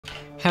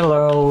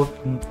Hello,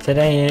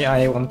 today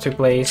I want to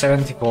play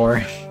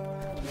 74.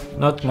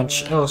 Not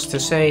much else to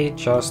say,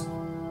 just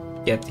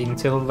get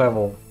into the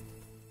level.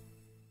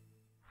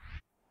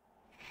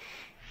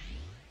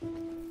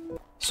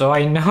 So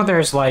I know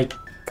there's like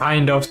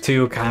kind of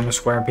two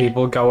camps where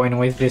people go in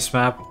with this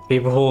map.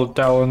 People who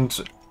don't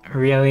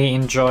really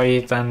enjoy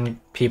it and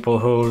people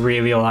who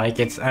really like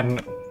it,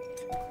 and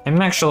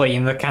I'm actually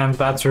in the camp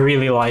that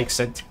really likes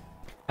it.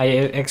 I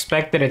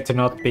expected it to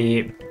not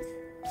be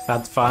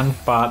that fun,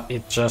 but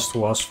it just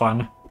was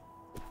fun.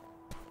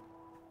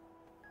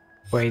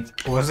 Wait,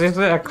 was this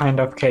a kind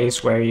of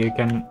case where you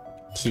can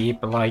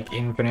keep like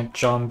infinite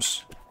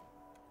jumps?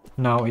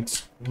 No,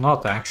 it's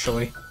not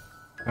actually.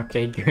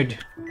 Okay, good.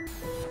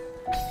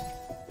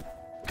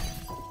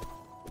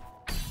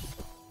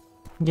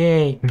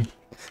 Yay!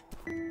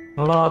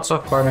 Lots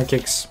of corner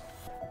kicks.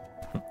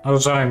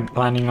 Also, I'm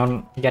planning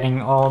on getting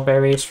all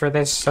berries for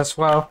this as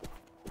well.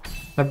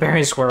 The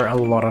berries were a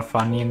lot of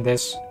fun in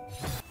this.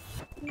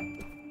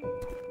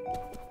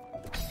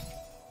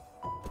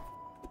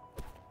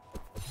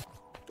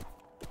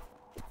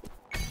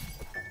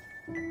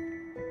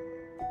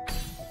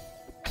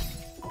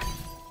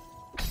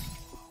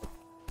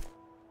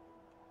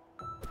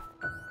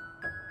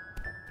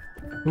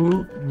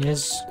 Ooh,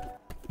 yes.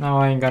 Now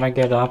I gotta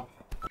get up.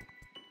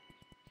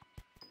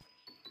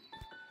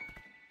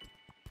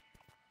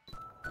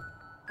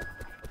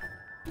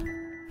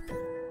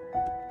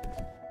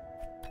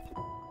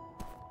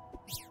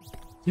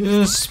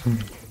 Yes!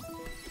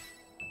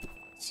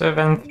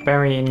 7th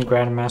berry in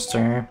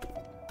Grandmaster.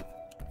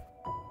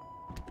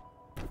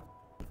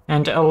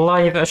 And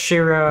alive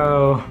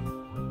Ashiro!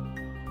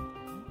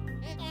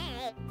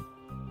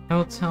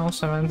 Hotel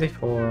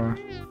 74.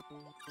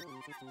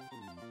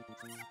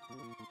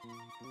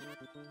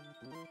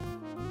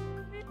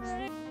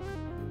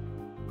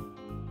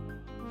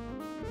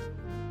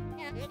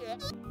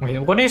 Wait,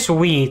 what is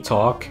we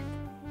talk?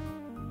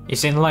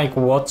 Is it like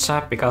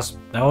WhatsApp? Because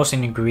that was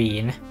in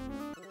green.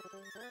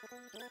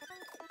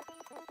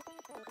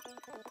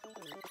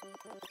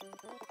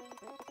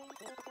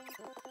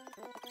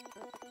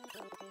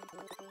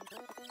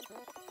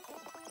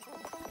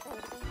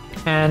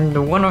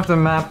 And one of the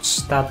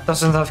maps that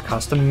doesn't have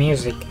custom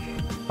music,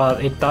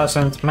 but it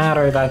doesn't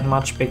matter that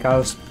much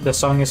because the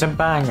song is a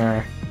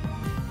banger.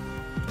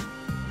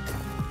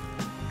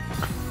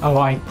 Oh,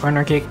 I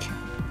corner kick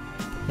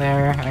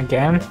there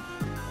again,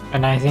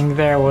 and I think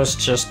there was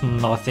just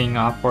nothing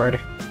upward.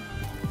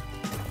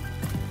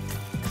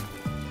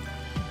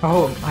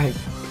 Oh, I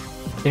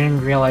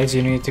didn't realize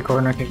you need to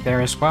corner kick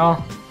there as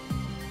well.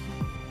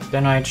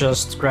 Then I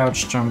just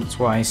crouch jump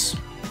twice.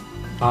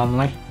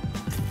 Calmly.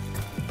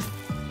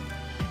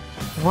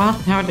 What?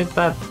 How did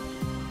that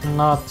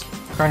not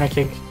corner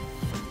kick?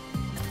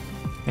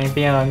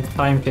 Maybe I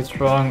timed it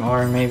wrong,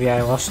 or maybe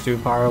I was too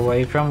far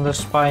away from the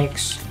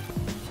spikes.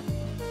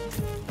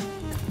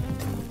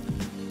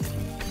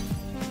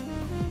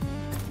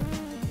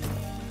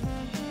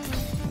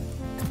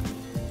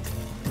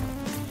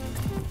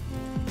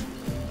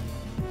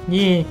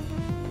 Yeah.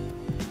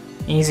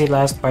 Easy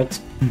last part.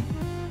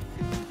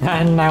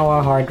 And now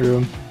a hard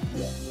room.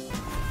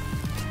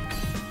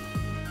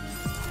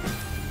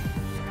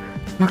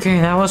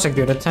 Okay, that was a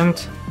good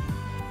attempt.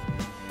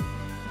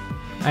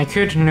 I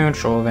could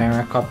neutral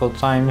there a couple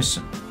times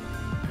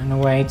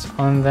and wait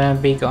on the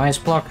big ice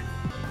block.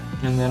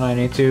 And then I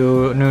need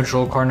to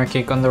neutral corner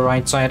kick on the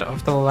right side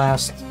of the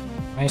last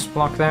ice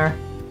block there.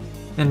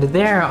 And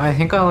there I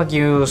think I'll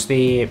use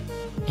the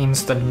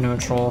instant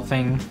neutral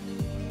thing,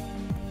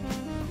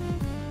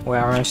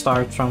 where I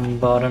start from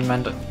bottom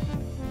and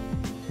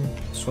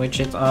switch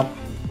it up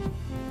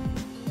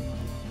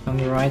on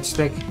the right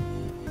stick.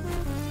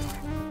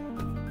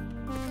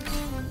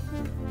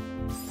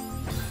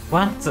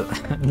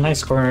 What?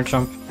 Nice corner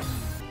jump.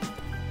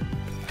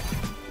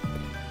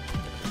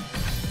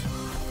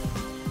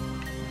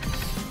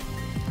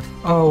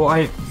 Oh,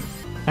 I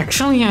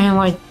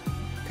like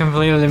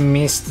completely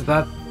missed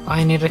that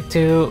I needed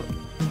to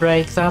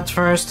break that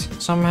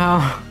first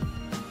somehow.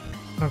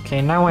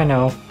 Okay, now I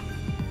know.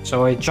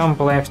 So I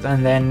jump left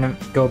and then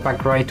go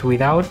back right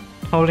without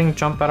holding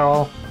jump at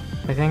all,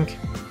 I think.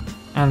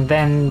 And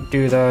then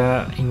do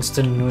the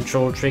instant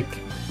neutral trick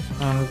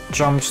and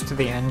jumps to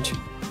the end.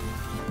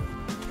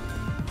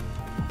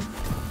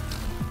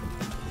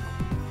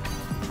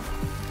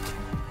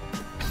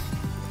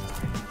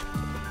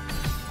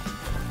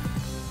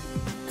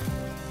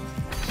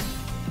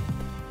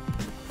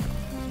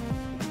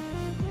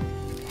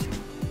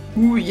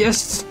 Ooh,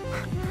 yes!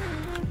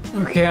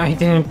 Okay, I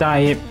didn't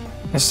die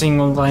a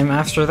single time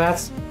after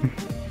that.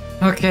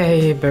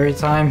 Okay, berry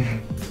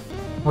time.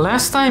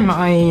 Last time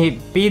I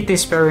beat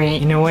this berry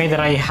in a way that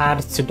I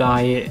had to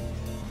die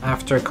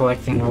after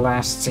collecting the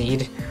last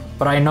seed,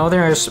 but I know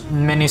there's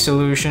many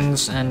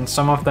solutions and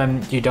some of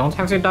them you don't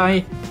have to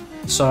die,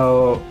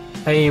 so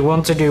I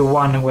want to do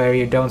one where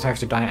you don't have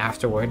to die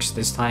afterwards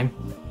this time.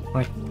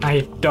 Like,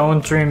 I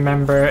don't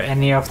remember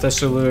any of the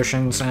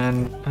solutions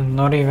and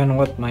not even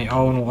what my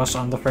own was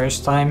on the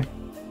first time.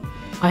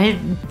 I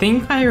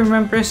think I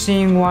remember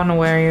seeing one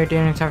where you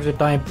didn't have to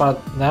die, but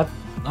that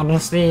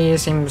honestly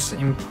seems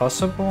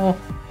impossible.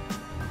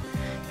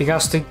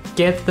 Because to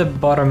get the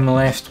bottom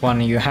left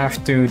one, you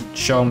have to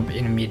jump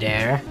in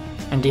midair.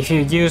 And if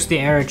you use the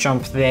air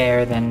jump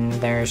there, then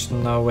there's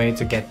no way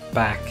to get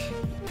back.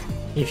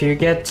 If you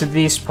get to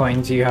this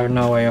point, you have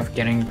no way of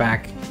getting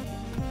back.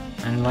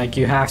 And like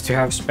you have to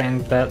have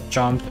spent that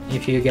jump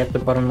if you get the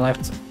bottom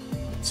left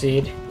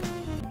seed.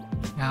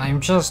 I'm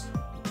just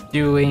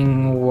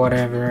doing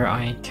whatever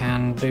I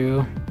can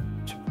do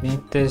to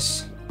beat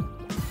this.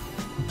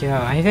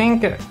 Yeah, I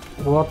think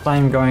what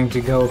I'm going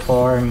to go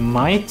for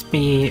might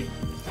be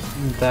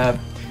the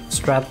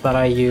strat that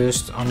I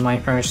used on my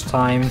first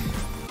time.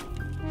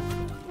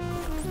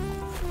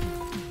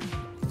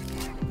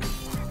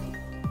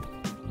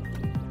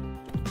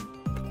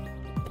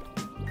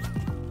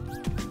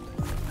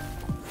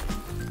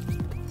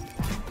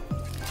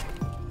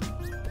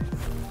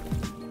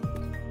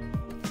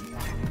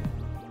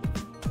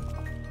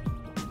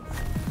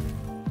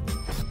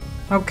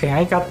 Okay,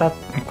 I got that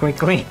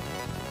quickly.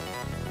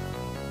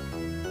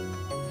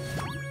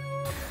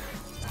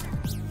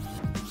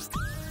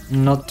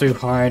 Not too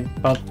hard,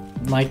 but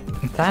like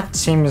that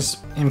seems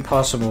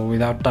impossible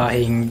without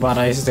dying, but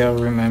I still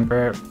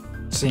remember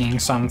seeing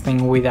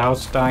something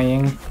without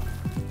dying.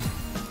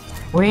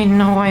 Wait,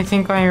 no, I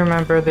think I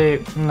remember the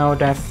no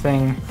death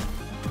thing.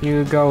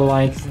 You go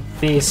like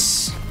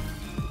this.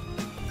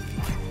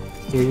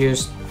 You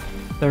use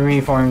the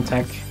reform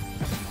tech.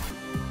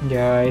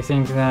 Yeah, I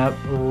think that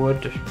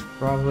would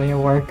probably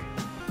work.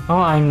 Oh,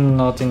 I'm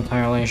not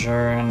entirely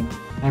sure, and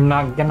I'm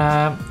not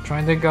gonna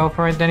try to go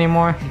for it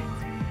anymore,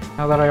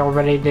 now that I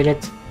already did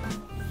it.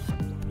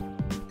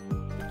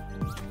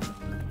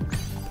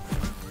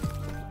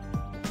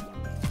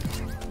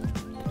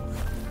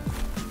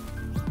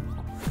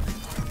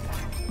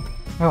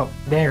 Oh,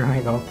 there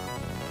we go.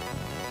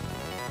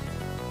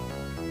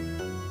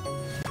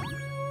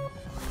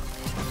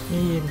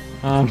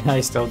 And I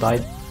still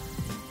died.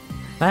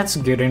 That's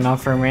good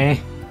enough for me.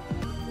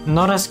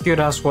 Not as good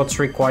as what's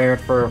required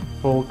for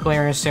full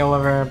clear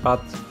silver, but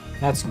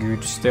that's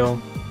good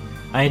still.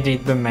 I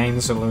did the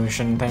main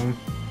solution thing.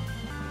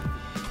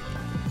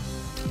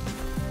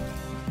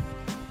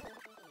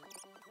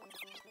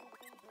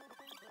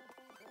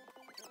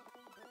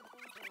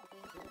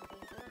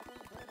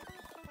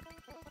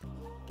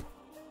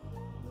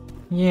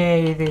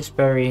 Yay, this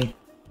berry.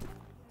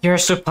 You're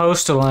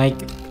supposed to like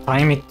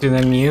time it to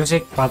the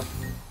music, but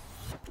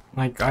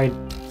like I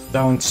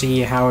don't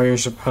see how you're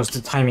supposed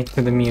to time it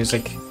to the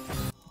music.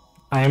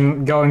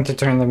 I'm going to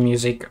turn the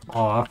music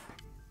off.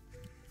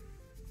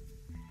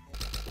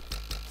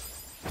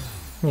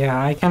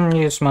 Yeah, I can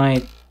use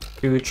my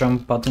 2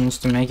 jump buttons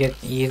to make it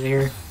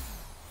easier.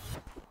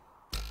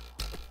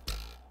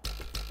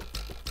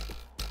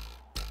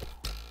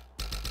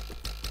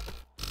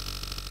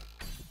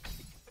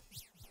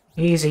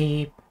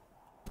 Easy.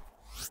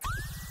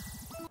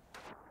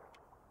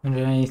 And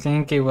I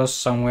think it was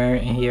somewhere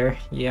in here.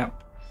 Yeah.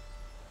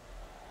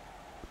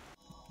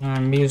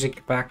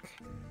 Music back.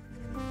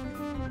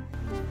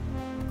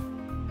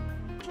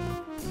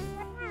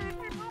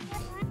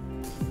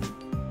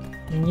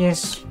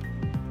 Yes,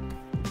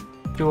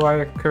 you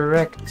are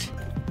correct.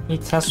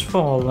 It has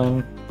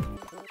fallen.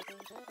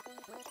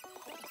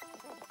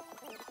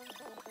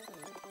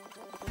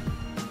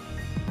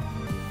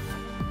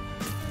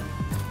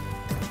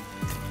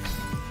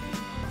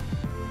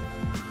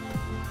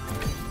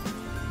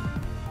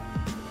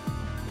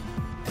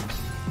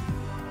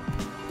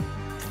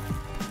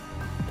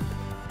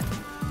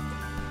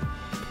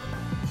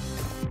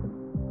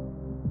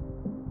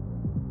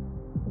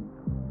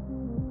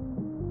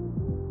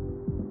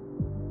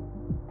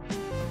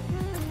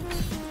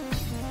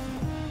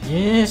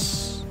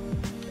 Yes,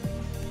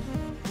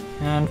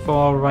 and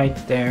fall right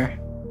there.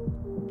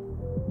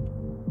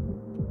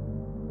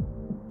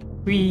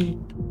 Whee!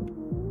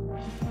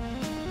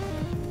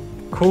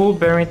 Cool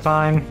berry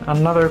time,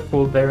 another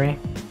cool berry.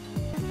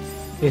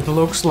 It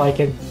looks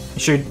like it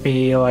should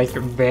be like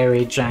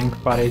very jank,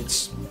 but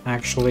it's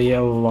actually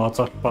a lot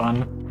of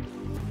fun.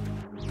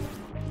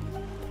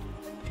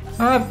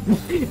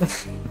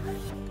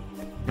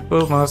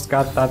 Almost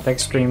got that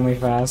extremely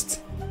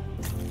fast.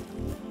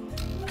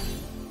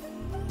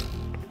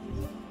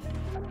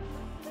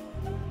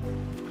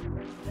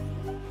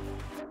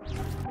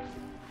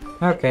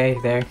 Okay,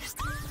 there.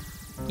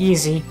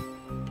 Easy.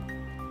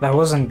 That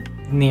wasn't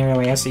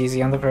nearly as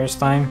easy on the first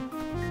time.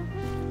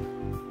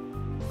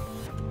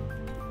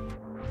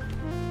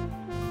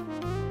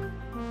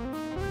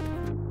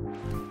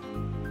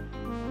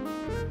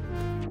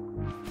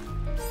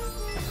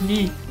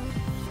 Yee.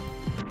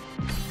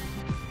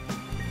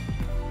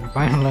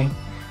 Finally.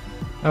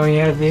 Oh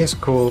yeah, this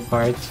cool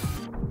part.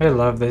 I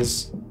love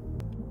this.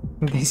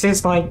 This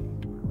is like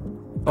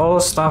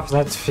all stuff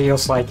that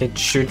feels like it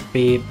should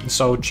be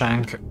so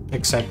jank,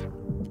 except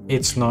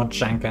it's not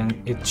jank and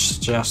it's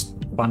just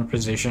fun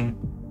precision.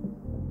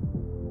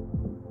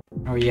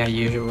 Oh yeah,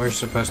 you were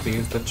supposed to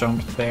use the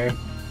jump there.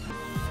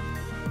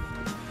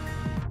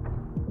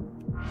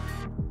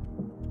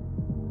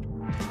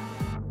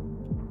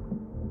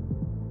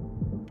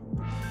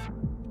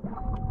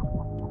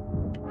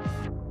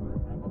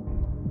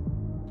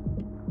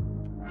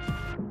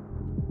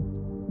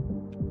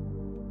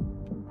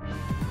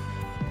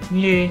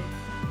 Yay!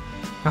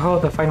 Oh,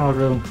 the final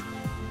room.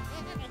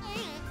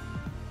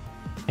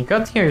 I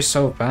got here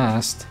so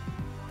fast.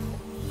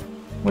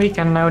 We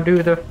can now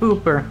do the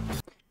pooper.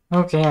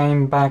 Okay,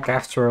 I'm back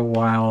after a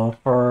while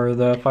for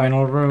the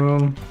final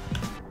room.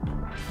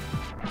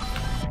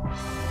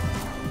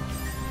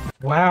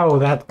 Wow,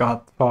 that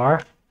got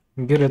far.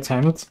 Good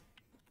attempt.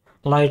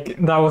 Like,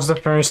 that was the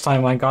first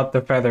time I got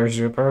the feather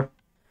super.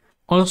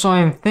 Also,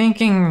 I'm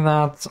thinking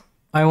that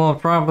I will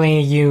probably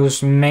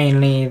use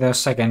mainly the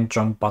second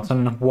jump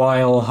button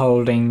while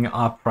holding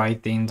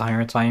upright the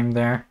entire time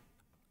there.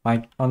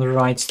 Like, on the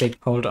right stick,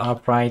 hold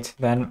upright,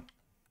 then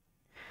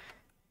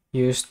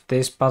use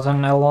this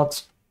button a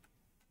lot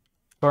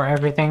for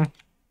everything.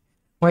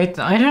 Wait,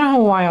 I don't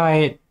know why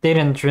I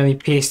didn't really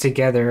piece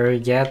together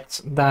yet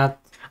that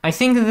I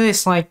think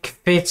this like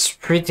fits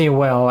pretty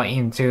well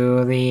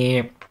into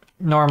the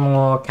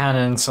normal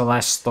canon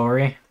Celeste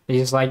story.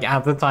 It's like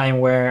at the time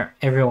where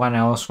everyone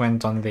else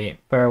went on the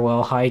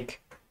farewell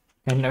hike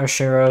and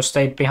Oshiro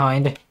stayed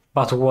behind.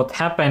 But what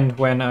happened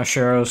when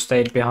Oshiro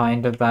stayed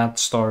behind, that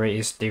story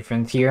is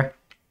different here.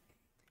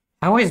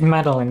 How is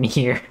Madeline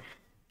here?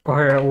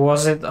 Or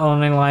was it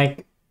only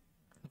like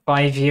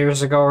 5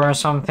 years ago or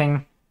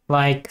something?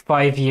 Like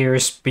 5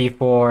 years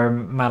before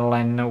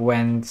Madeline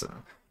went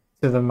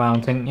to the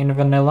mountain in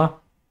vanilla.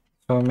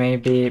 So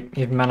maybe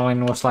if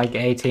Madeline was like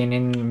 18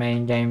 in the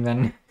main game,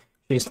 then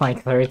she's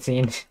like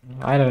 13.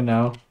 I don't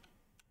know.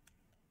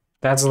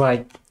 That's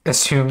like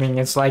assuming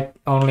it's like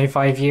only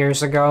 5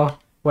 years ago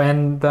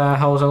when the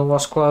hotel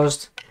was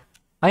closed.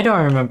 I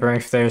don't remember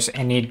if there's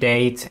any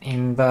date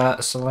in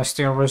the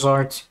Celestial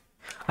Resort.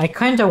 I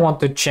kinda want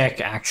to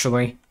check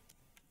actually.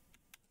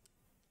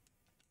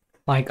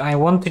 Like, I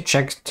want to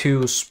check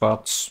 2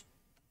 spots.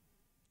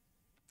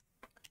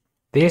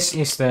 This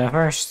is the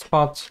first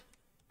spot.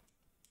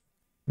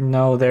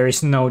 No, there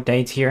is no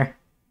date here.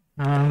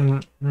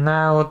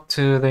 Now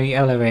to the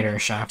elevator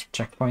shaft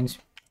checkpoint.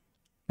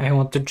 I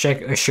want to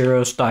check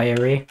Oshiro's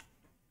diary.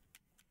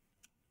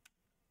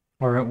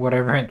 Or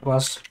whatever it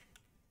was.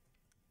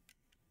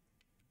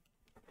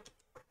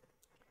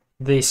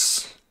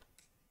 This.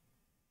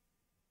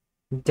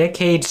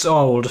 Decades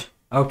old.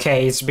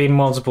 Okay, it's been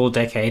multiple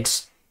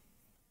decades.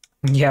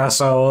 Yeah,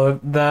 so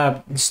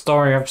the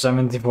story of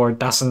 74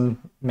 doesn't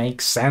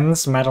make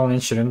sense. Madeline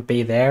shouldn't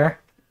be there.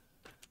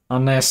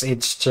 Unless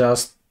it's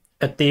just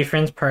a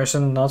different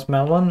person, not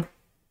Madeline.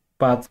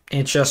 But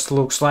it just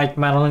looks like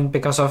Madeline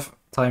because of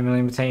time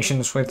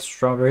limitations with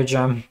Strawberry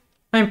Jam.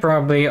 I'm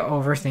probably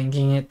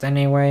overthinking it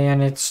anyway,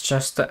 and it's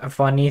just a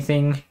funny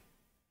thing.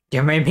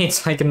 Yeah, maybe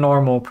it's like a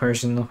normal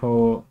person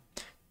who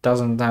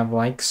doesn't have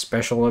like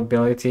special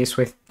abilities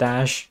with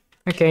dash.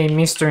 Okay,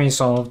 mystery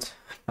solved.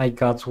 I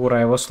got what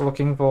I was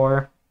looking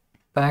for.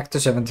 Back to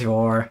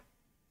 74.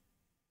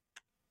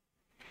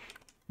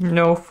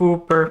 No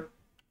fooper.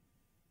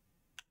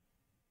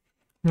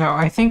 No,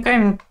 I think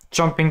I'm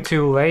jumping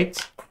too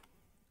late.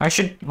 I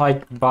should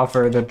like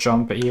buffer the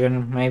jump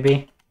even,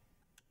 maybe.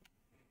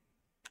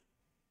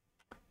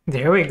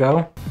 There we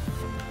go.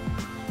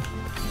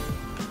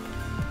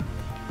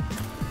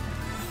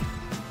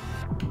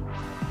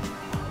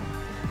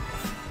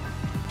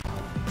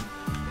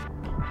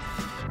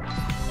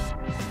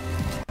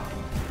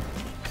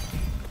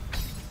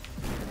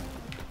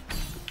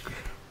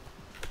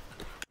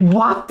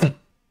 What?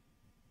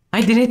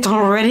 I did it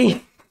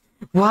already?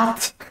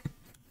 What?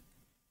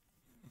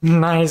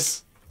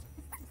 Nice.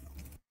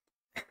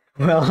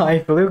 Well, I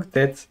fluked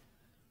it.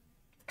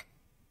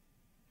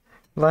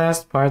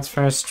 Last part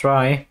first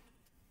try.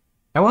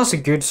 That was a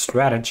good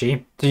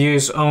strategy, to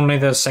use only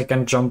the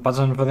second jump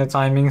button for the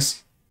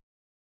timings.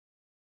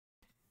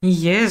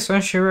 Yes,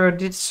 Oshiro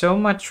did so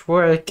much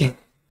work.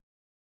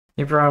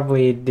 He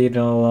probably did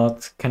a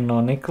lot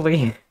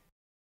canonically.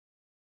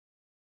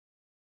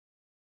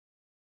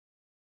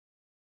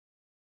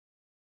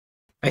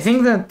 I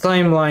think the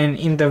timeline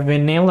in the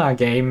vanilla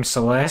game,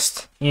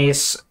 Celeste,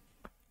 is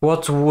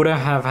what would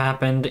have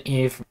happened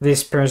if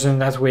this person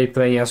that we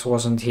play as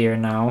wasn't here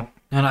now.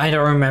 And I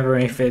don't remember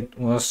if it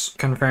was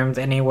confirmed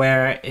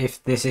anywhere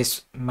if this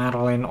is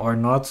Madeline or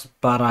not,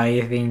 but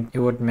I think it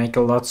would make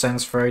a lot of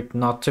sense for it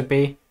not to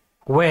be.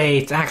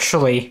 Wait,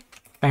 actually,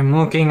 I'm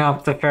looking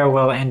up the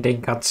farewell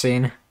ending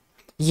cutscene.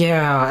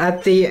 Yeah,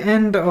 at the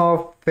end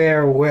of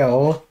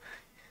Farewell,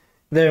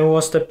 there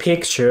was the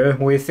picture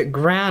with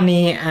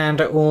Granny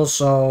and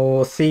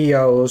also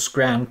Theo's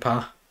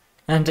grandpa.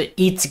 And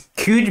it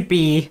could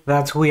be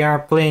that we are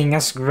playing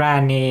as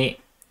Granny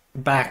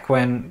back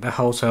when the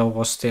hotel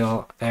was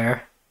still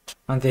there.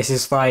 And this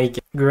is like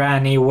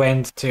Granny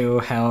went to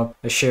help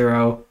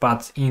Oshiro,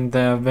 but in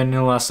the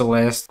vanilla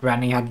Celeste,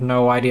 Granny had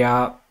no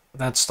idea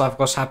that stuff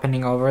was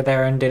happening over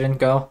there and didn't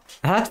go.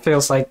 That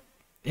feels like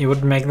it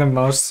would make the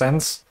most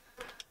sense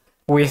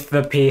with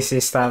the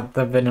pieces that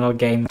the vanilla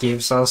game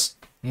gives us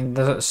in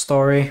the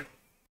story.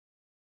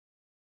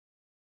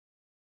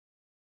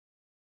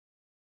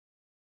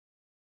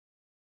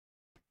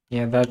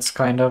 Yeah, that's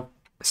kind of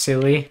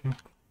silly,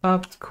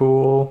 but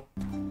cool.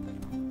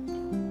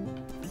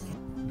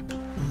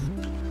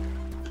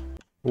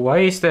 Why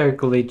is there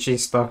glitchy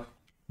stuff?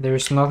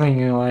 There's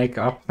nothing like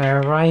up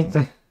there, right?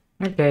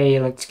 Okay,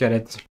 let's get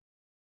it.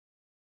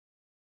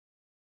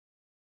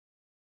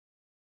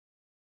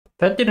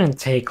 That didn't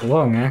take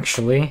long,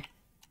 actually.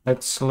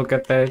 Let's look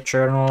at the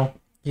journal.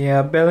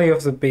 Yeah, Belly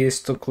of the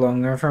Beast took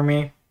longer for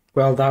me.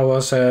 Well, that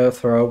was a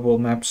throwable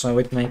map, so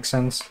it makes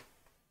sense.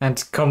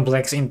 And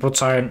complex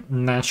inputs are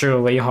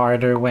naturally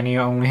harder when you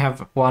only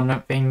have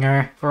one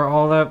finger for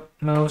all the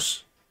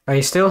moves.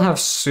 I still have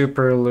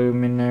Super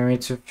Luminary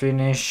to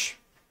finish,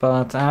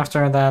 but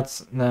after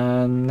that,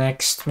 the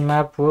next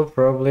map will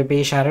probably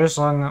be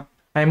Shattersong.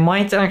 I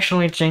might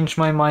actually change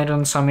my mind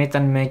on Summit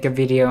and make a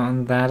video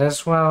on that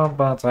as well,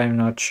 but I'm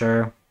not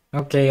sure.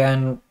 Okay,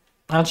 and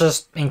I'll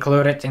just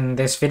include it in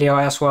this video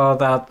as well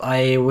that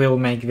I will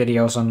make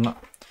videos on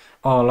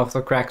all of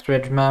the Cracked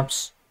Ridge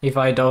maps if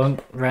I don't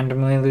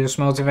randomly lose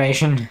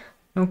motivation.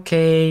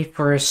 Okay,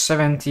 for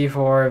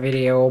 74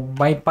 video,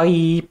 bye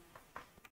bye!